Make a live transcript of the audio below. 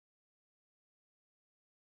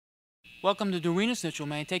Welcome to the Arena Snitchel.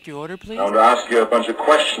 May I take your order, please? I want to ask you a bunch of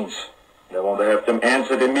questions. I want to have them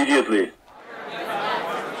answered immediately.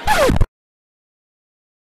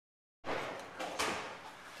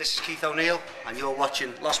 This is Keith O'Neill, and you're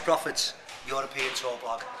watching Lost Prophets, European tour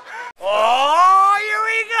blog. Oh, here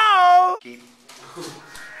we go! Keith.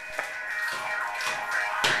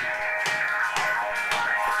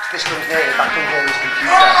 This comes there, that comes there, this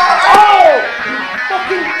computer. Oh!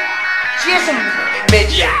 Fucking Jason!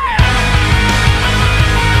 Midget! Yeah!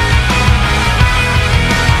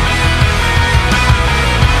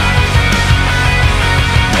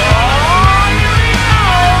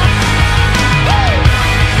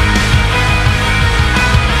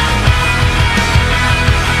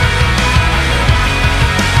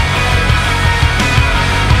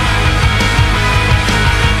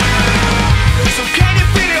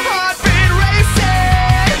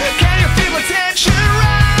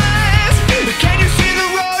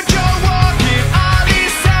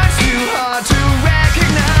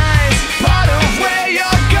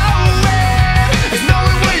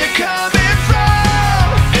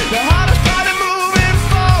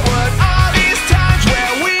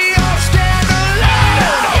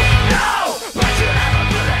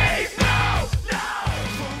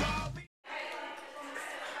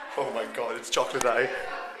 Oh my god, it's chocolate eye.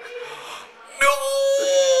 No!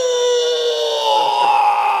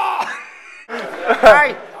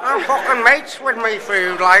 Hey, I'm fucking mates with me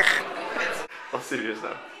food, like. I'm serious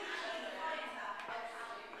now.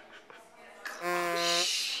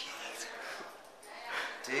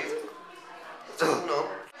 Dude. Oh no.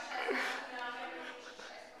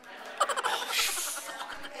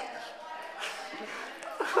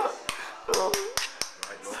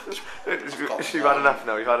 You've had enough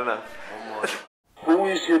now, you've had enough. Who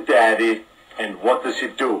is your daddy and what does he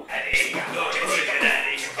do? Who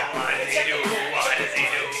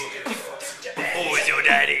is your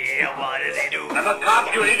daddy and what does he do? I'm a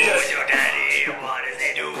cop, you idiot! Who is your daddy and what does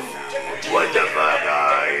he do? What the fuck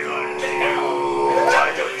are you?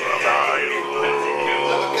 What the fuck are you?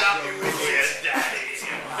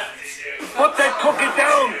 Put that cookie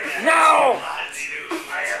down, now!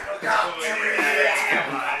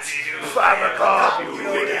 I'm a cop, you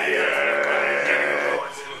idiot!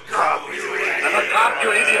 I'm a cop,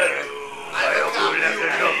 you idiot! I hope you left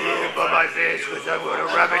enough room for my fish, because I'm going to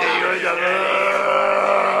rub it in your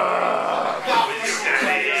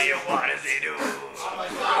What does he do?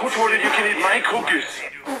 Who told you you can eat my cookies?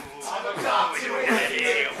 I'm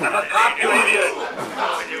a cop, you idiot!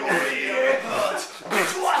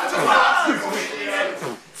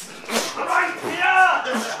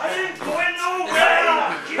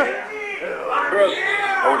 First,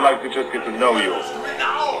 I would like to just get to know you.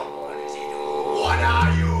 What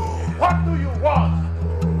are you? What do you want?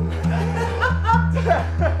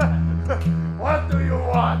 What do you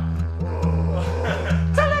want?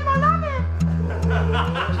 Tell him I love him!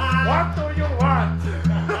 What do you want?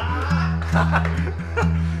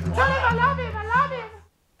 Tell him I love him, I love him!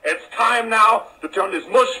 It's time now to turn this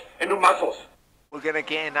mush into muscles. We're gonna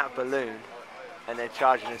get in that balloon, and they're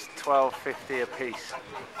charging us $12.50 a piece,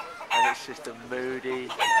 and it's just a moody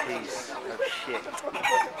piece of shit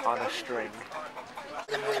on a string.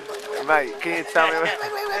 Mate, can you tell me?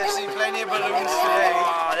 I've seen plenty of balloons today.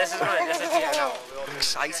 Oh, this is good, this is yeah, no. I'm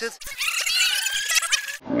excited.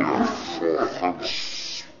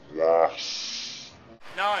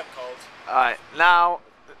 Now I'm cold. Alright, now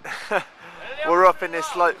we're up in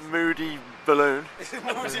this like moody balloon.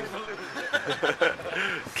 Moody balloon.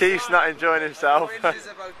 Keith's not enjoying himself. Wind is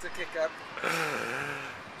about to kick up.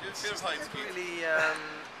 Really,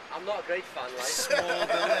 I'm not a great fan, like. Small balloon.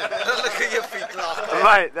 Look at your feet locked.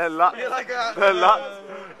 Mate, they're locked. You're like a... They're locked.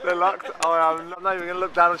 They're locked. Oh, I'm not even going to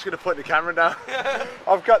look down. I'm just going to put the camera down.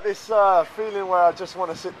 I've got this feeling where I just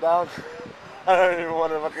want to sit down. I don't even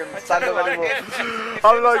want to fucking stand up anymore.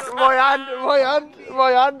 I'm like,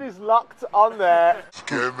 my hand is locked on there.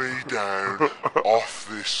 Get me down off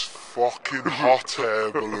this fucking hot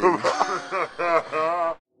air balloon.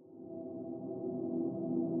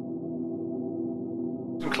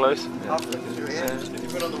 Close. Have a look at your ear. If you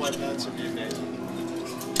put on the white pants, it'll be amazing.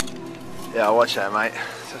 Yeah, I'll watch that, mate.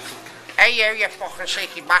 Hey you fucking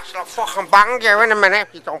shaky bastard, I'll fucking bang you in a minute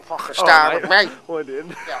if you don't fucking start with me. What did?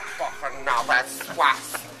 You fucking knobhead swat.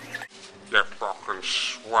 You fucking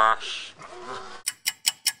swash.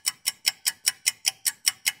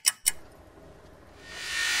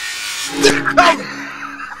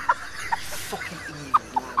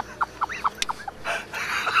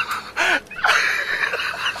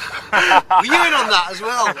 Were you in on that as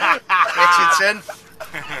well? Richardson.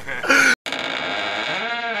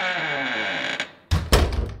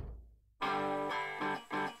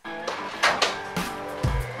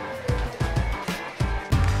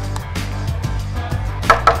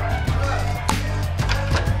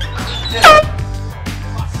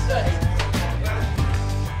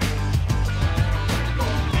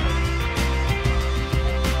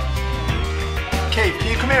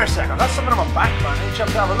 here a second. That's something on my back, man. I need you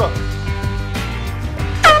to have a look.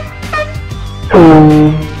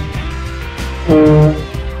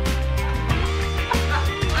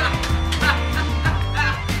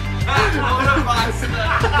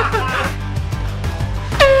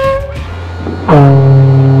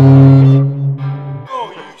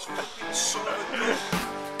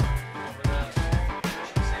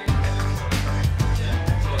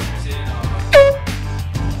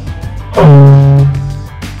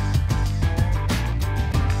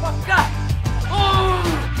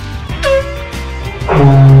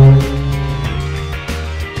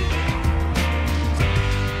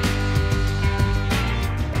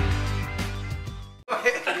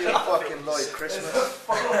 Fucking Lloyd Christmas.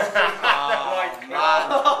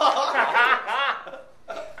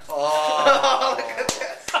 Oh, look at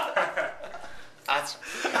this. That's.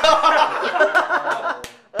 Hold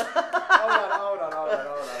on.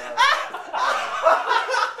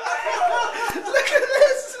 Look at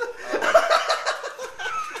this.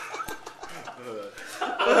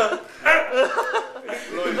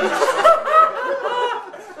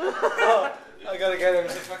 I gotta get him to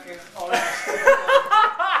fucking orange.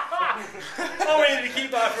 I wanted to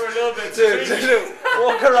keep that for a little bit. Dude,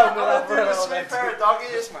 walk around with that for a This little is my bit. favorite doggy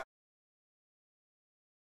is, man.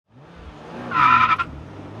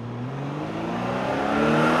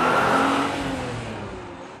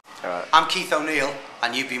 I'm Keith O'Neill,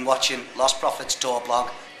 and you've been watching Lost Prophets tour blog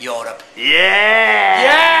Europe.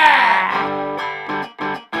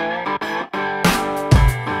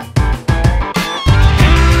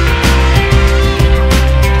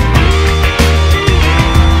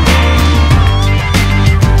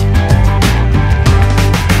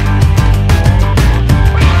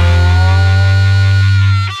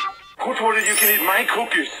 Who told you you can eat my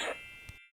cookies?